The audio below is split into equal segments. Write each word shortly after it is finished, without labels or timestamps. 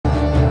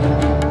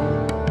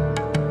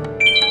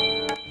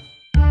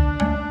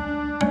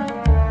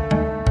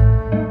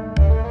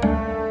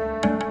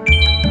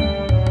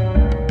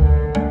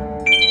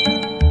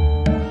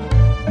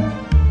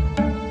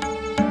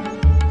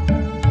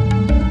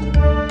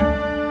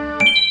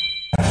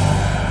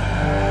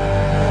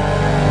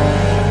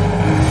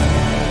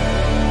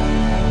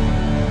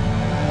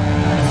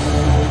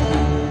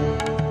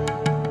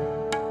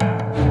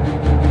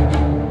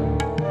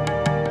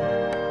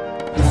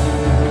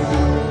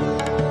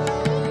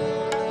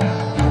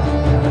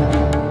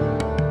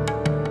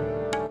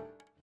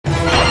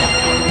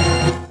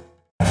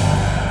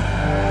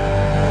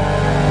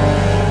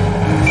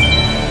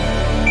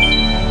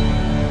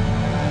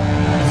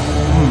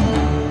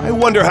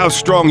wonder how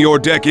strong your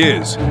deck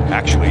is.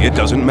 Actually, it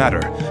doesn't matter,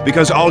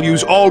 because I'll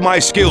use all my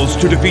skills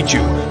to defeat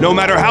you, no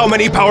matter how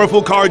many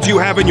powerful cards you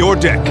have in your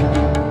deck.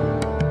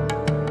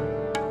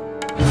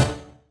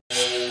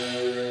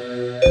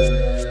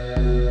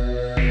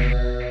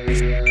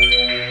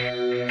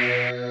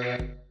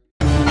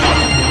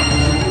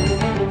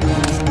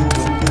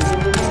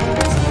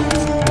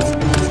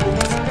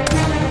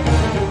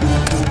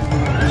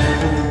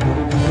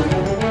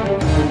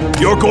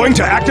 You're going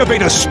to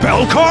activate a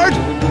spell card?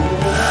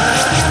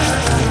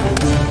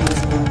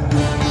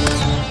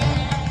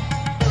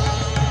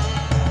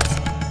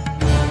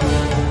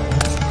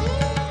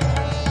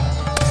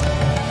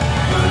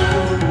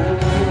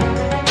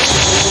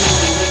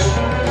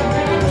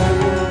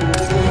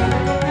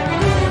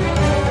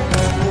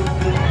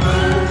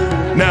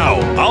 Now,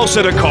 I'll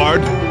set a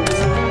card.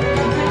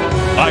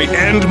 I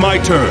end my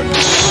turn.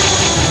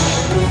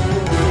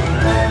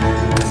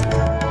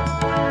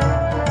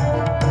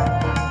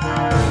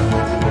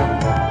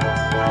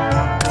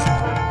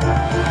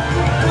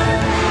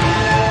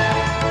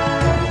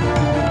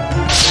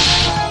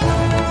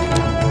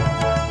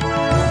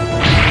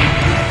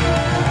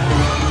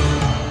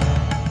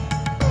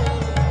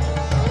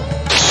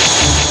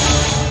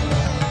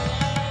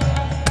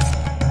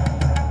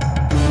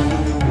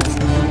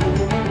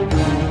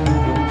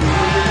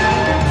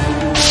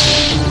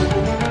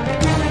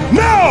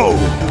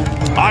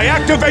 I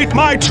activate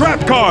my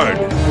trap card!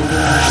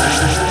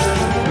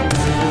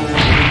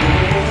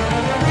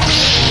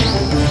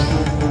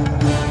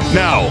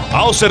 Now,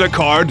 I'll set a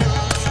card.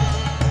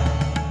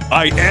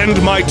 I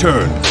end my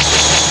turn.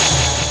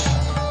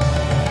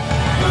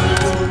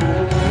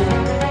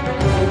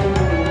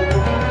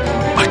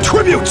 A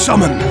tribute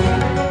summon!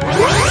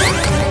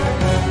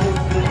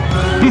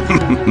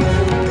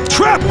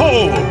 Trap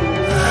hole!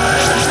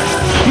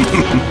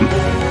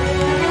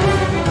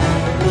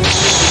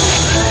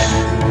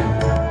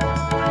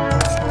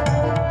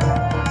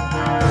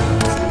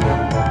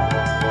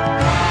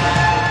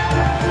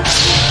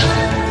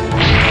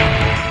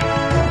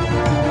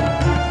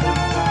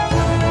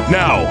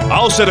 Now,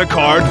 I'll set a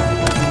card.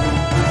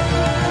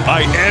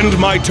 I end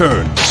my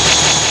turn.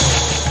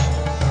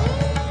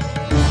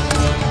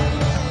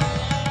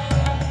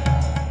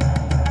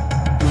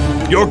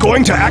 You're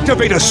going to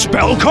activate a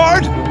spell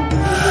card?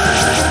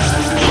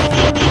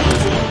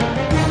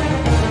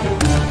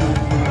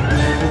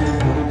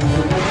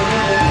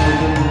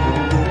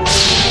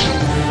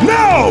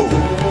 No!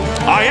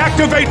 I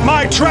activate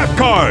my trap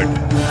card!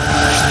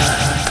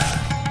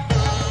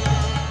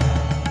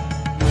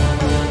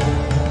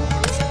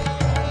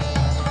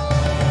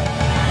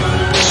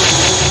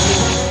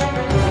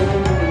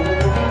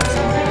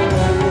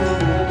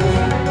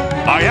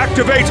 I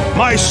activate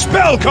my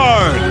spell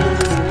card!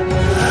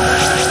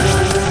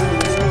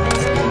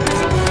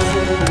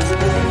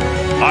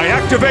 I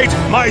activate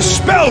my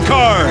spell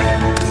card!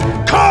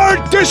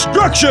 Card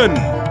destruction!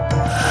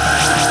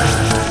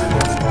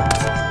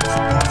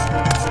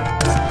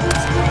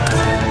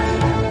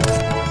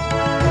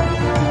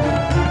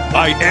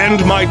 I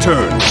end my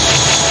turn.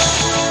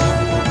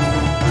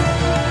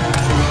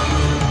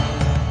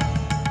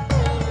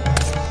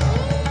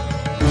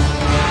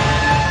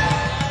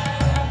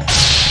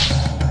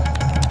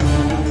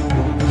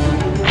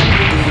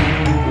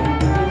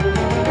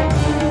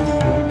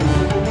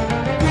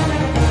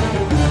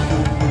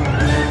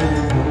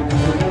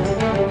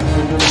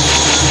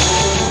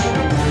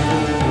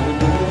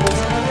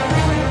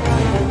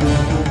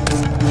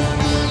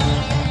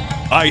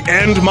 I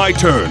end my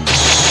turn.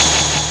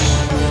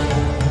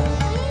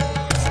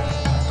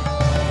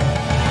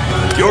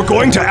 You're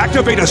going to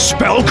activate a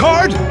spell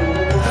card?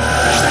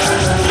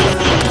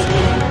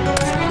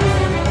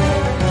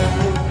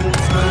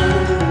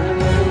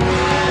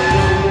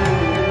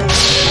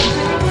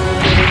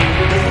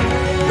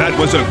 That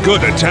was a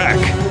good attack.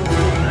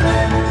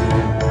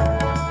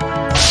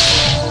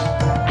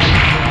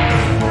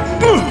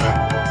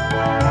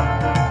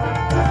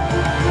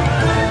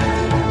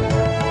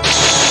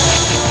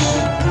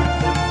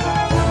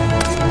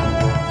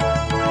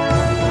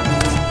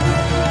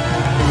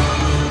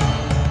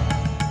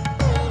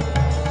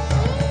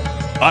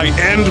 I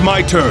end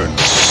my turn.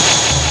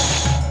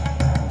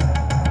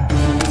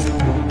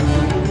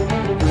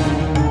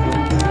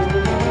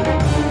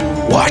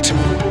 What?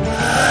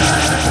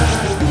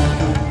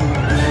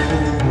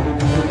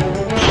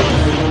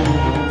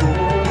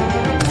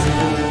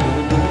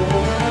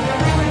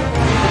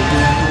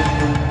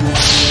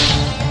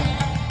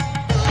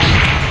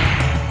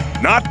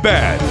 Not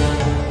bad.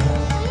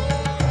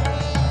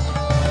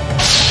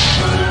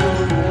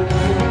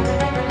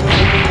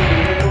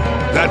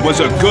 That was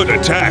a good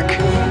attack.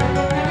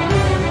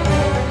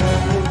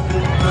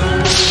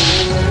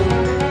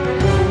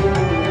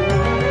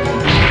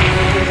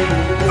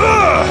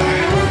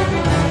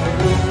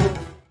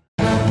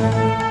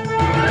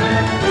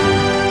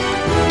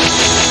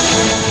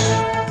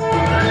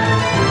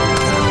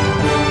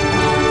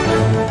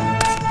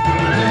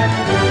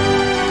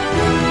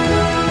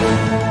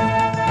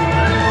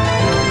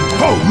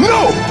 Oh no!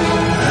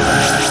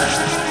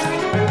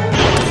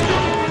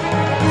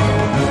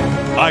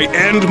 I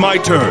end my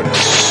turn.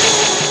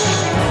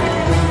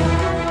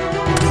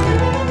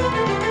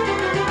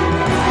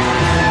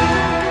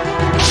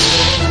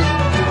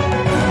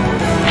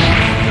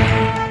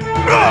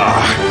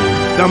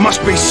 There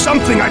must be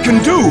something I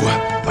can do,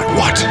 but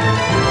what?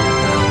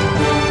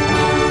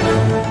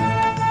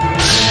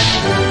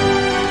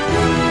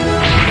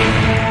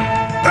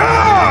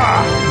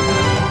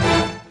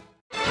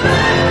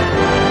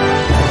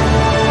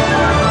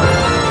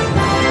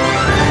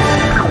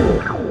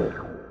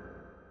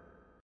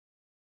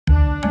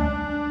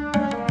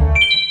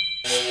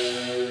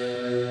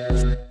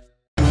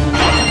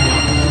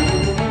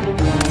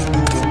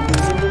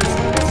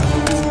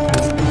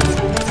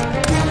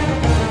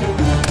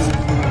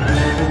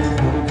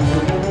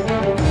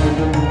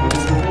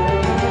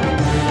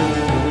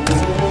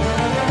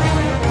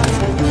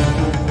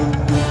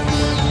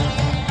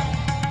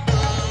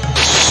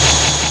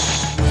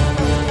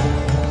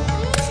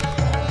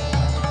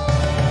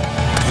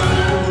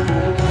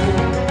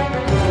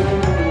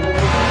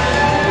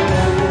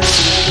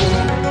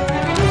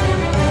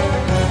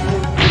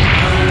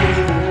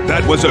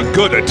 That was a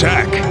good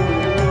attack.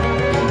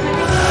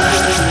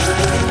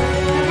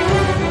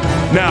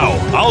 Now,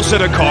 I'll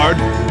set a card.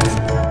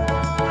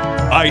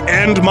 I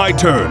end my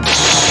turn.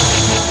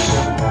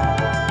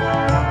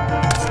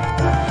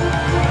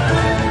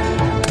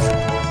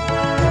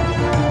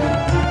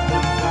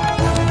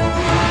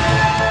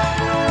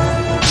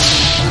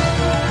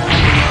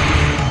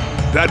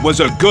 That was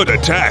a good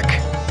attack.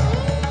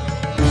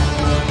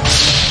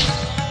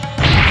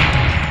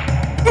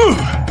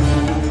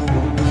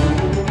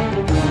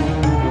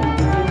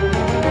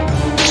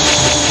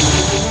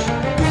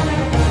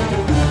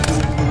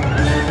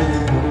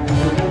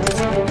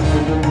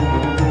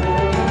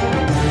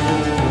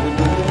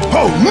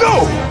 Oh,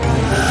 no!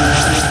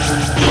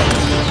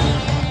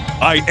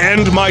 I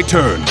end my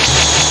turn.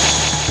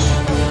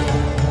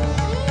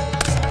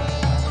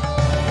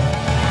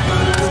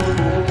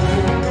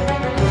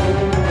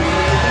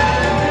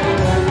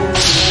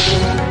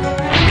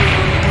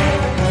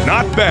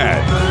 Not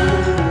bad.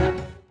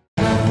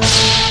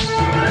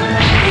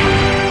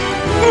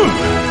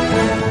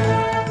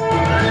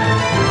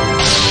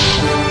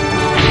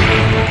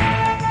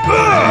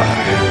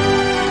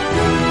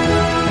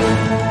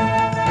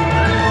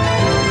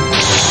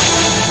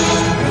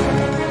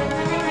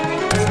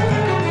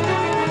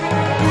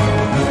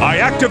 I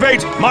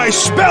activate my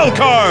spell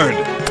card!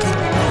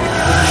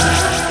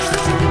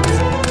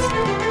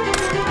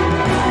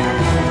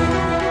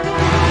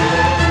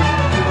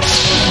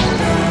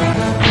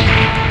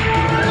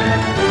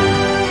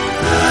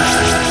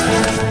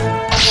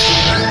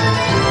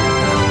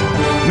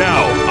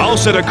 Now, I'll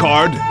set a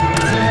card.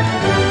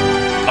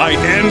 I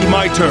end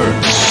my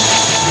turn.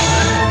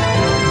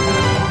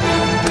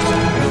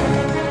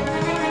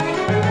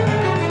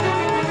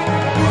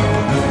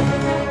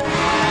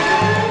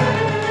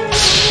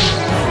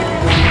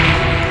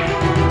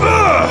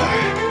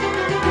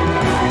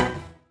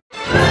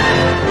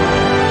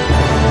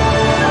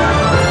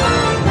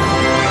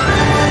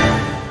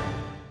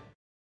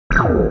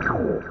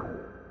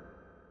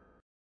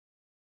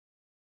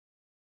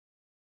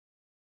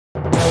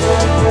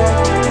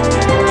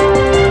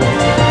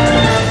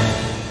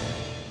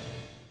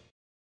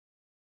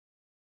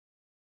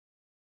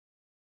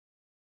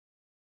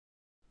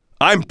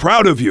 I'm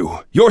proud of you.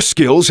 Your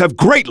skills have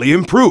greatly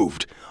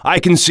improved. I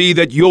can see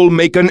that you'll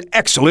make an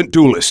excellent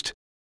duelist.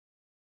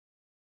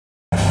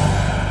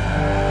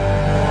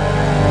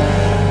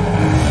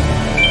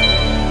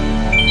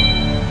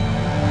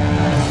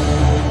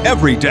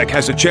 Every deck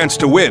has a chance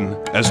to win,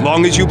 as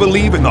long as you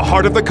believe in the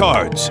heart of the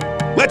cards.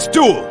 Let's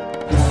duel!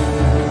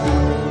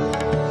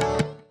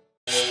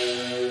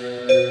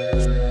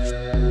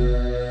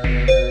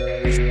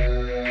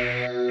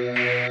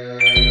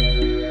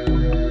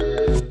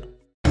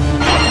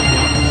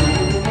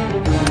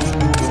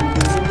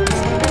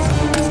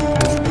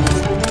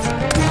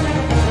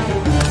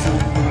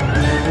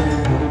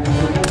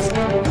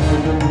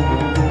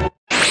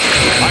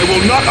 I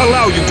will not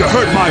allow you to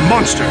hurt my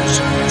monsters!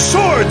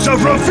 Swords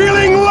of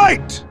revealing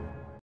light!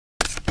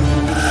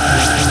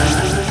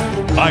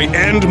 I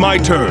end my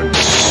turn.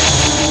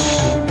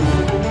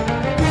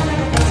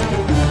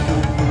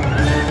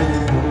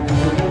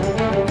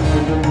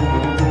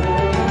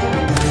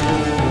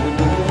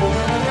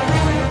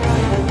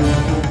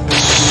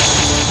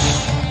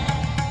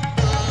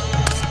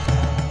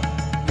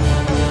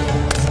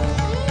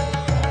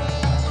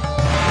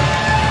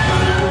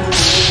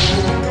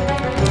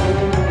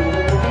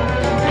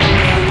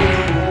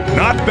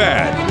 Not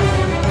bad.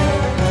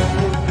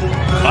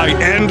 I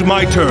end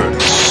my turn.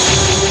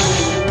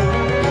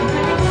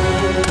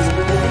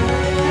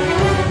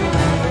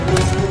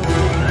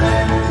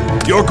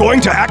 You're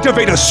going to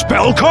activate a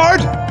spell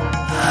card?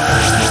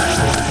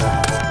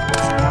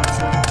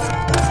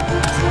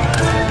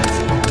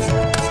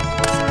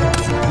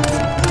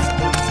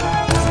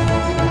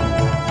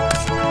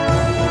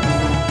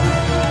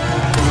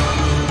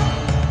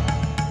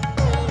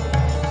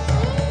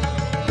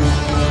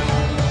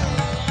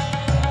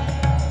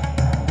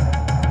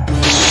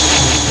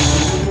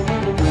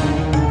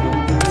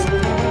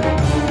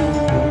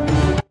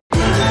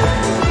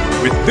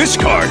 this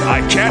card,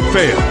 I can't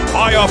fail.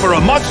 I offer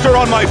a monster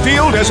on my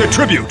field as a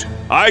tribute.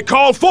 I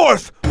call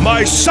forth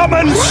my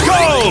Summon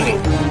Skull!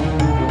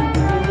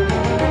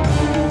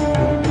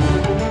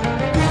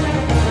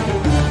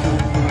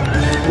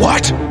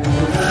 What?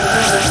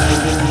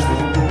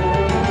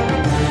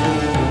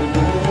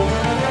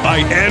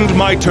 I end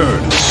my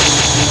turn.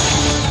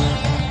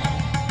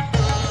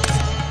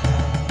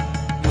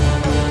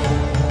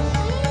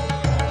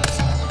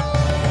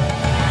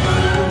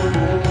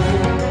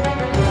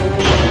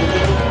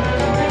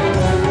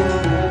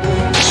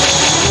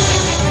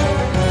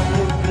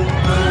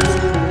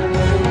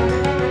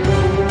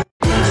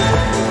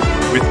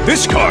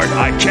 This card,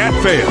 I can't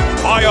fail.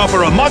 I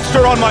offer a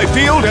monster on my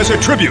field as a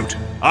tribute.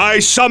 I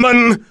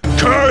summon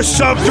Curse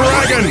of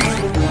Dragon!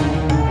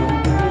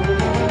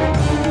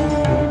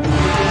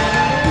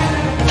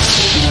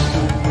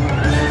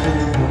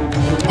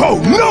 Oh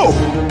no!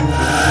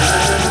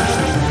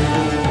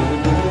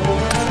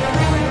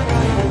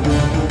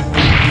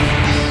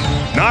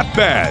 Not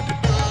bad.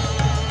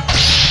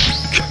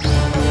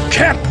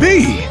 Can't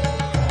be!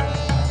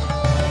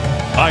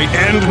 I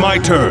end my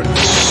turn.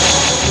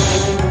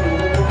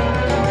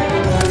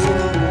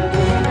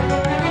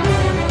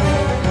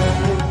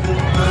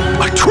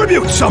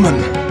 Tribute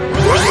summon!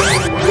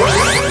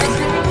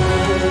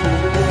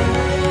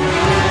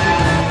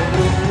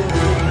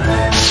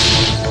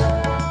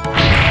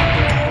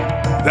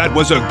 That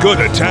was a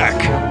good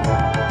attack.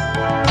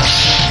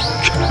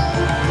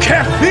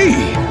 Can't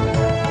be!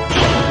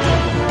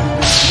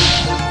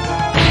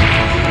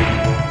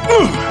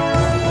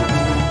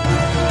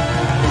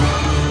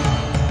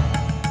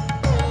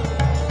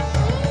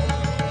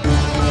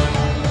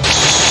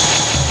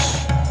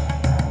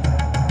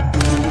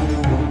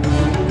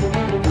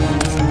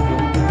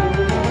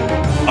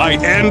 I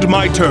end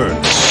my turn.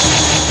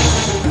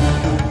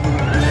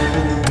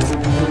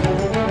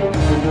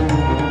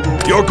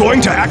 You're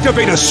going to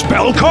activate a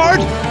spell card?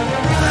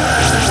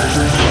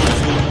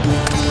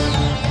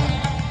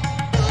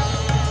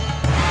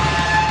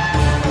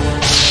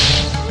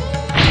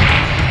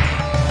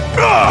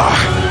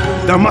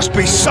 There must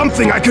be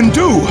something I can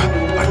do.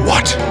 But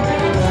what?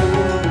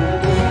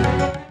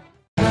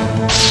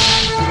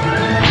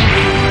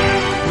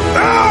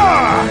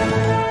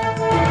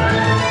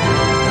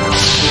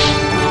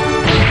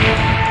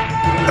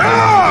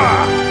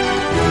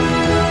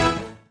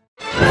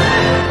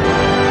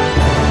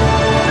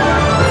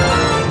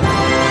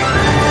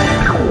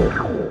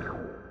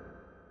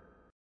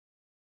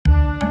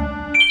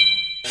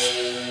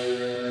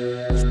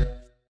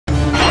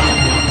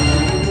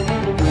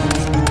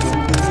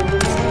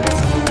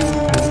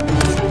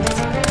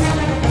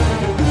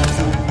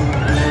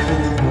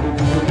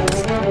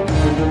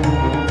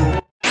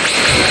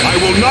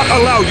 Not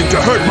allow you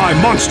to hurt my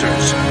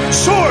monsters!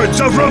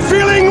 Swords of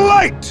Revealing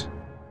Light!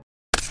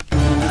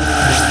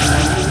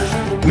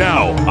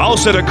 Now, I'll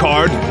set a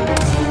card.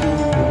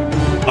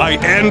 I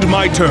end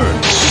my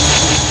turn.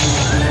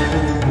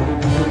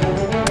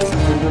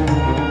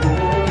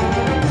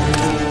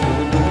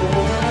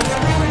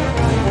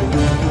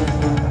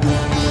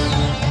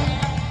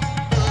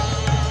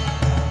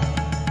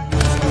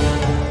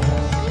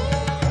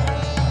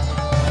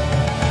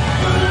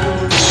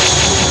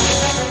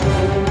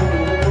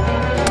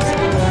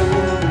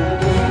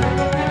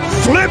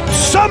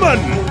 Summon!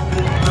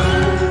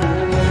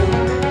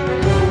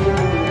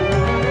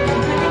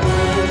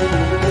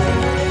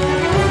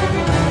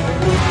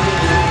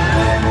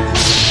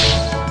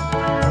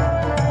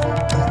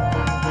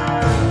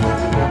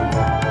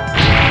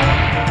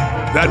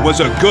 That was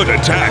a good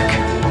attack.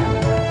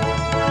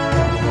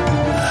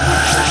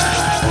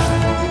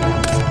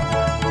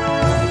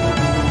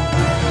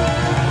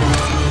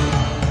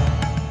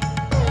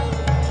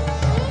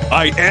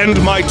 I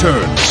end my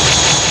turn.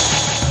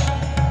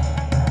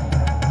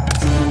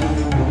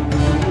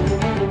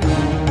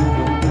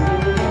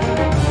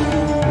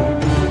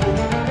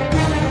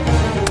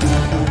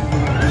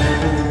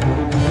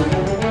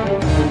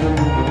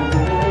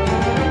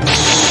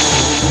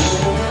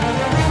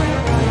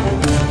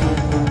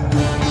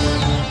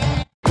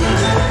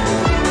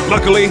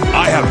 Luckily,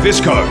 I have this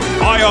card.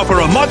 I offer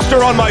a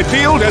monster on my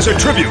field as a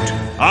tribute.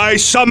 I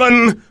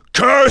summon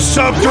Curse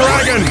of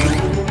Dragon!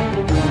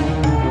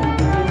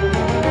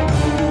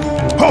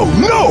 Oh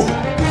no!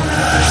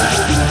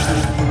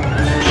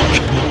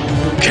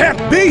 Can't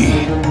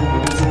be!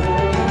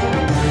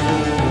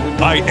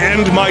 I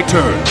end my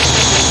turn.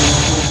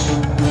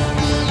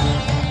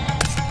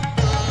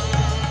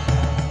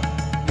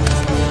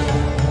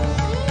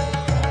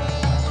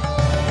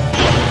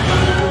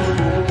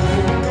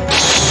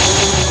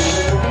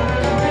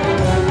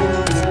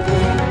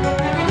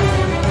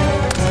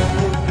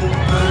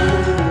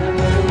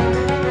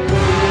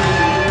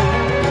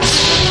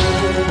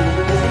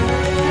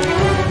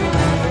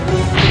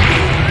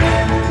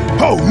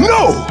 Oh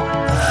no!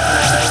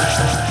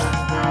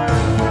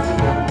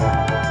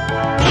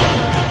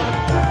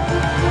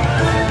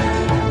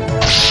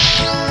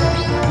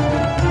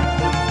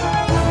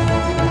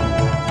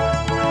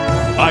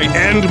 I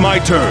end my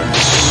turn.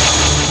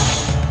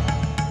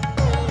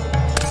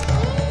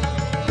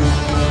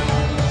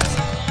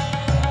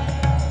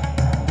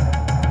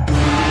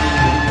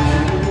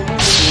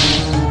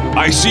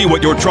 I see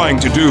what you're trying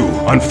to do.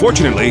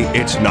 Unfortunately,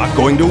 it's not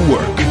going to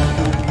work.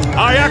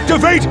 I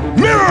activate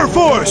Mirror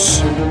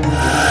Force!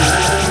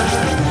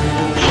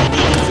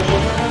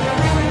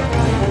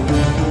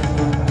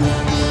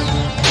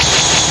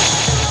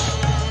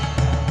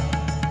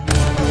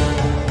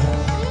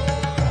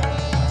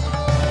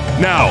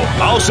 Now,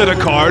 I'll set a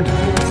card.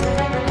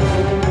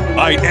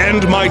 I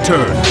end my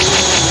turn.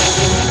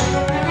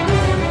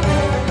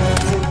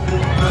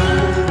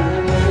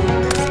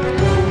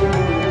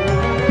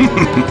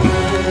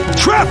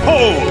 Trap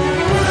hole!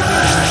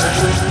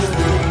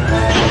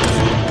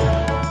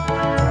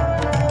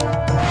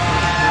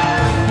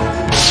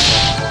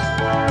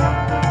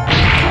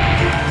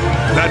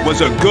 That was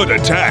a good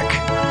attack.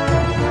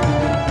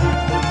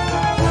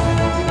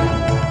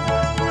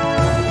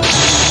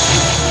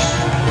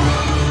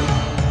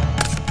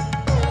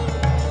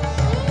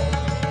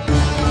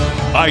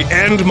 I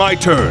end my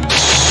turn.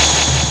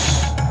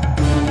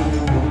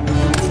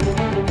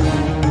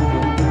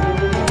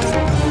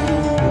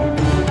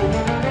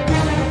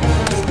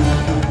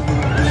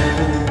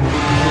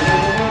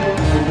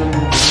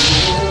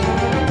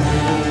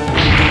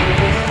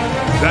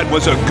 That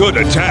was a good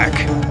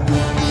attack.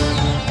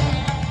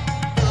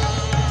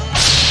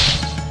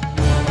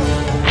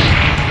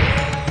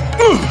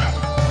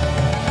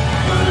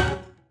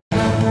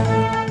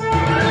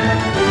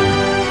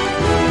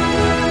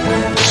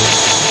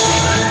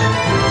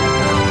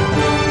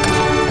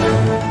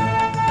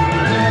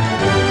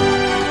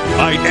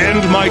 I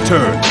end my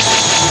turn.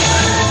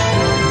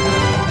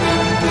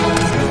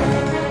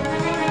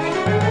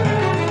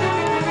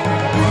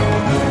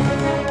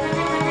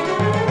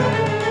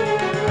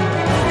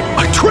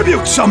 A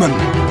tribute summon!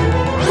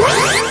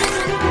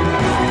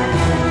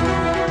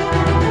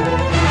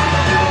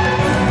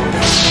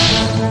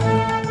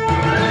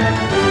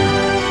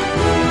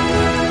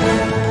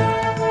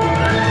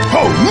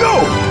 Oh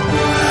no!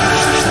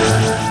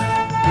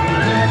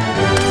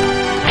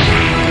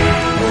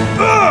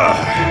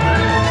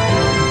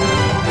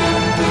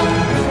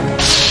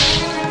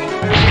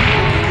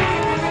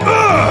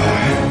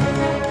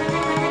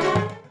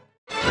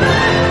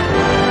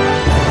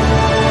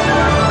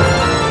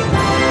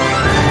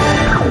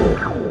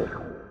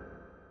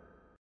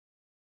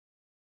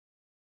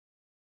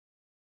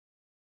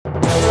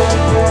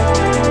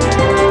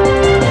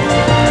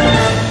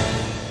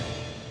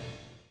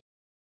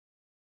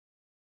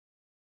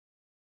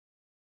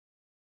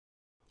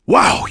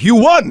 Wow, you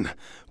won!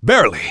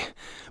 Barely.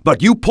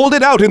 But you pulled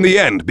it out in the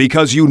end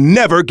because you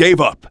never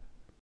gave up.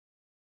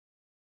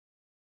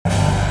 I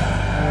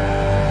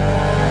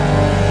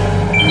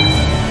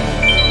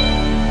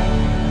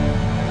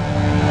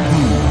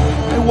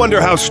wonder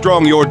how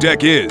strong your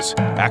deck is.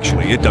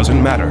 Actually, it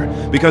doesn't matter,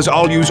 because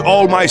I'll use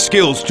all my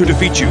skills to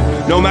defeat you,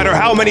 no matter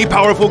how many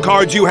powerful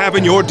cards you have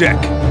in your deck.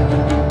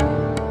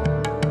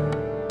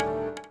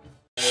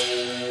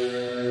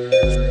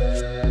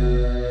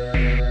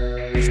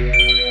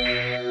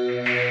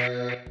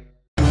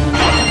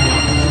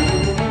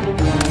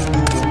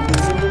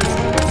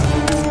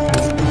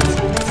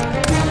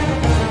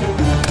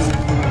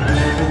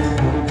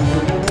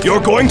 You're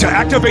going to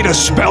activate a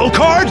spell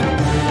card?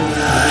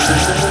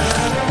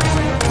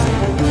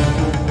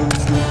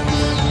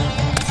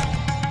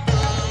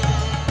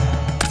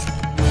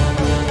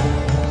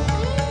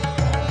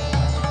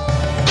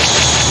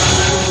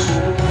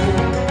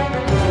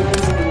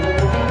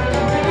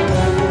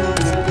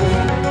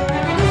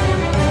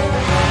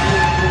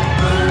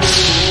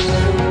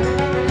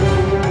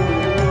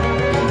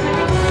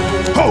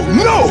 Oh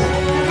no!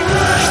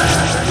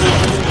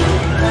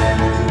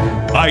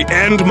 I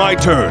end my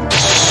turn.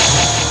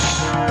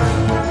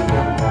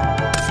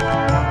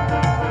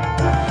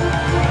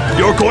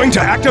 You're going to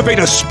activate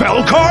a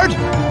spell card?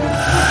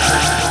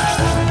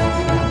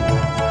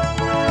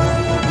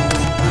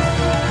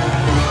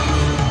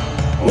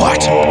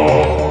 What?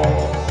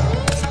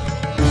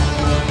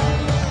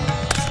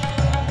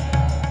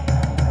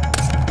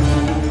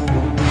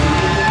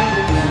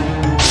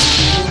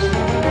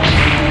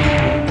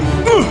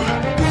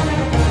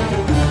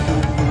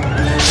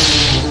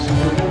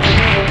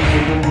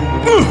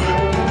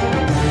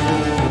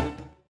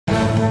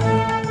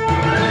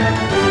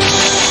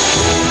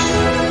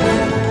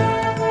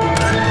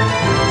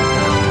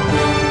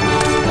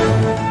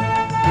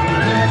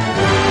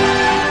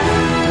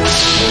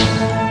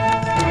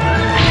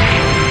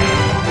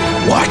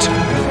 What?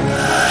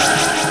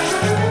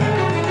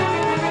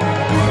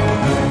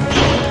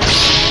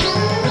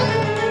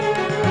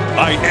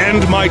 I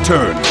end my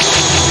turn.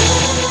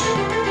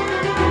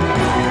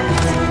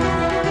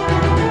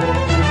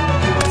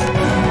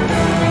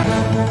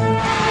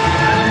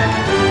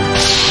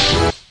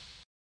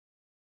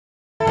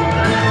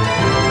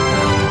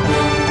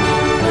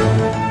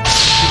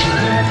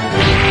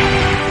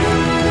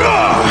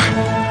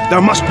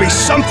 There must be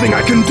something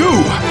I can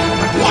do.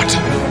 But what?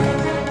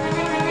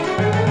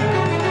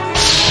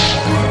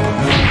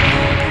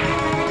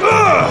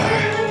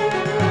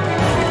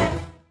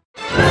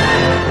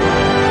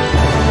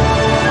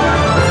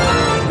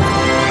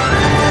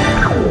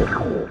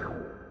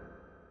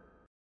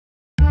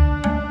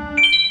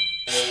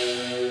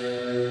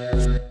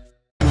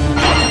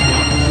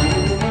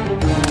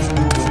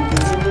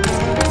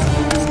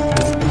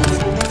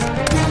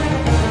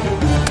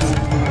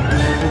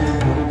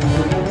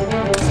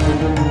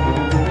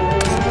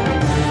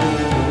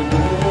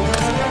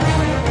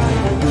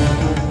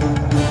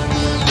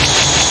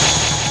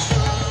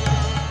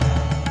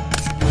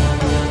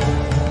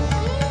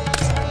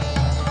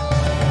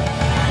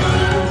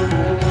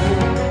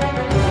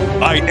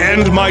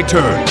 end my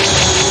turn.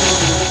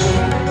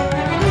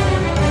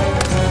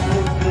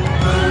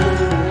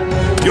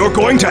 You're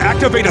going to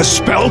activate a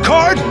spell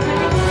card?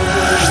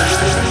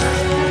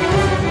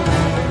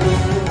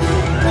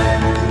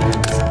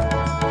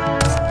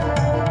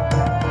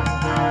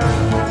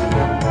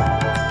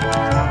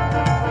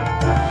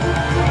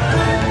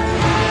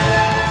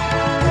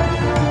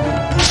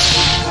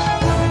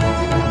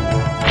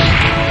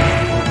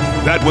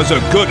 That was a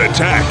good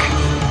attack.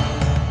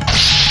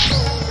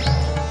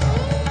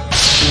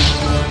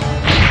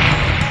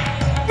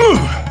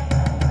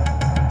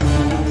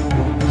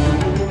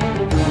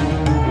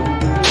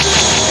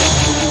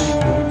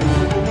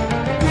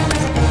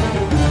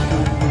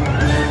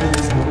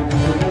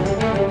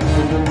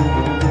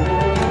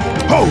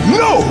 Oh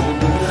no!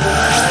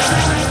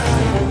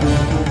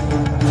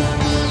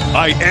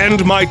 I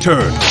end my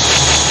turn.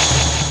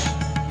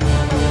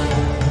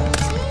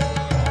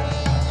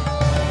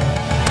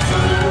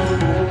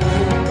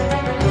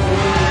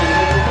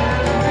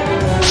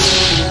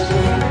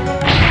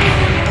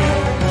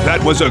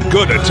 That was a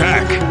good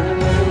attack.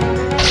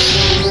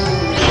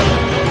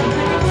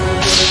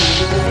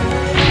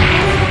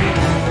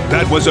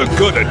 That was a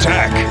good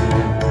attack.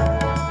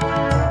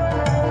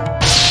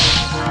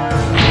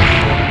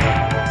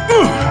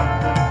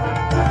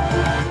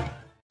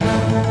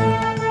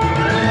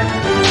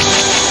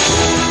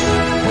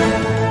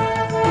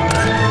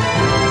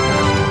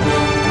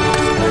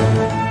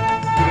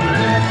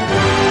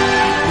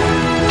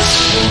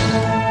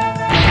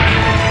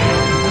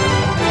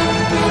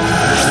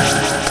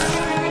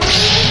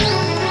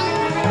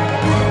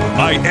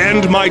 I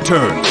end my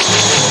turn.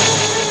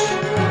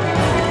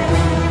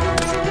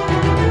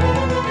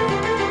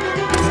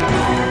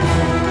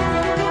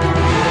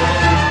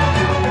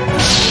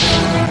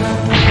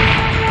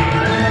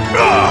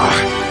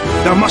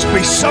 There must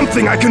be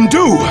something I can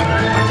do.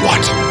 But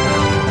what?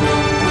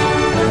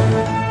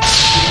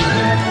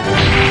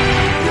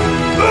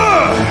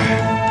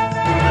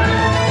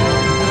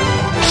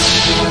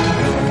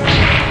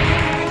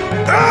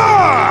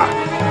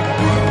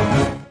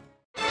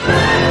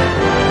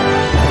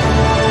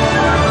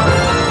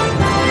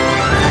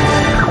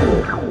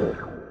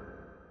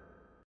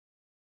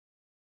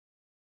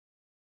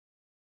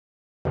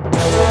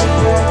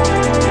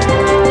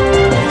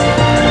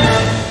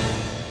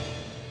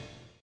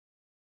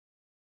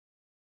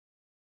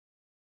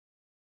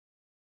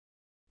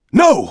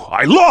 No,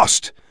 I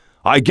lost!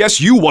 I guess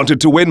you wanted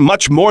to win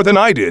much more than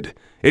I did.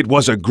 It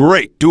was a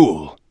great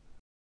duel.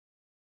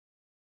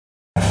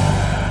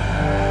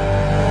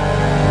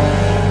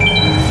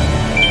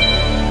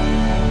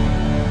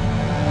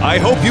 I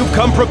hope you've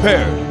come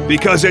prepared,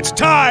 because it's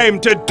time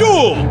to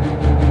duel!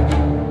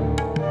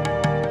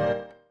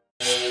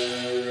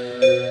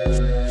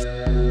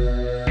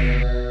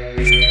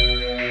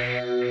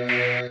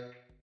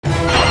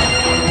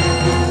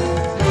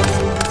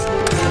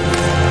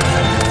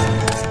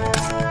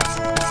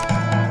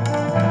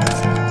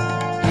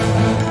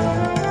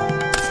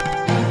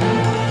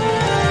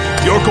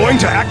 You're going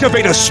to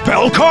activate a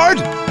spell card?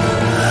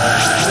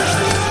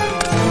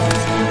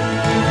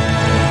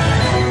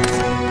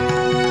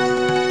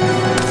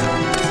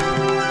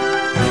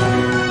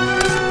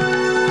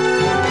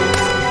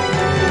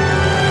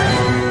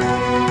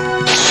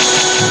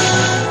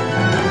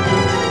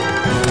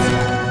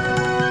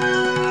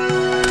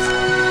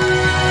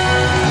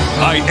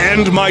 I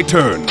end my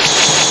turn.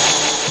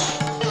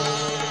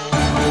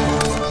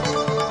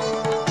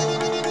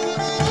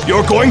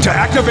 You're going to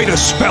activate a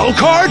spell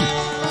card?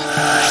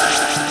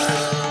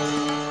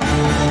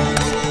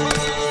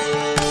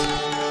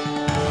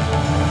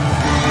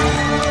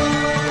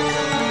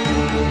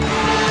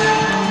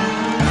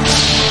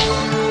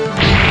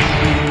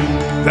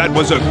 That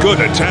was a good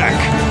attack.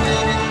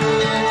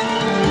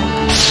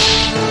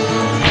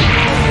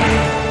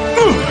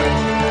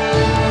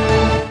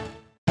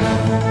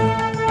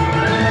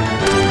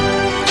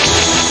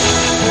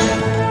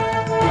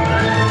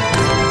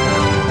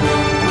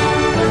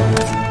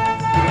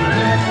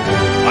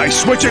 I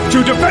switch it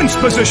to defense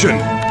position.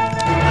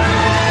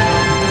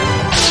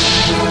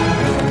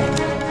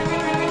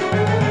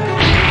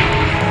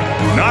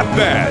 Not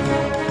bad.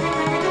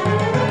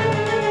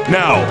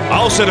 Now,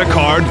 I'll set a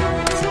card.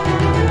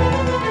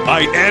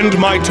 I end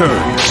my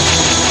turn.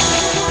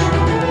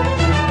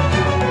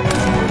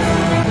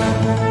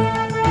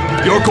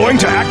 You're going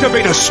to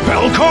activate a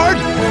spell card?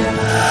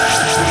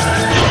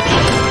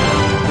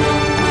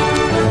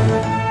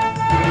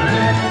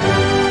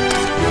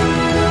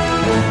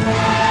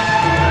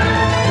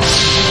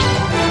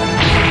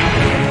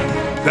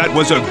 That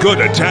was a good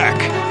attack.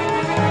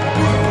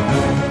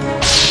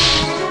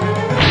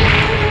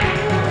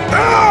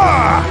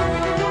 Ah!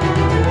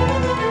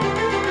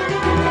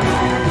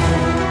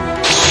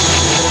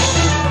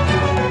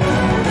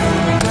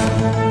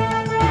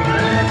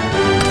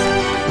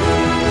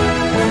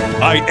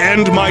 I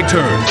end my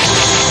turn.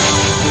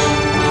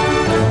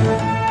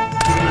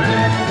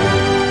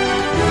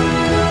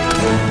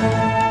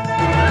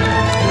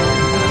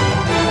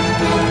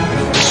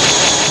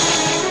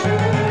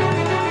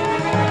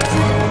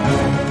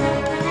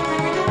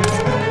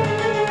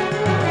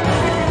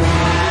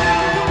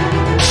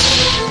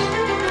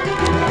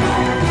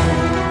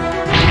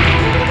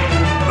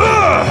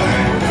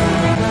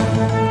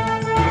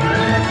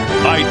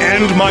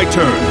 end my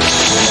turn.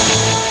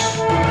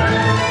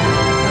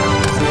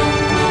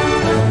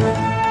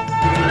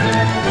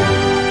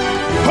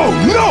 Oh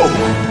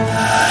no!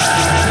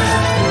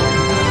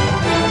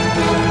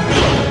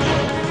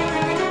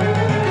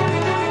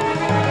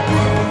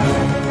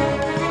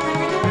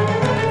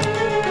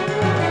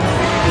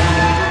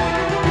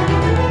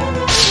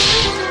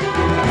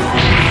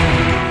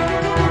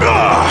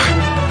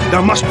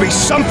 There must be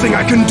something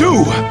I can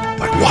do!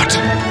 But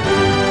what?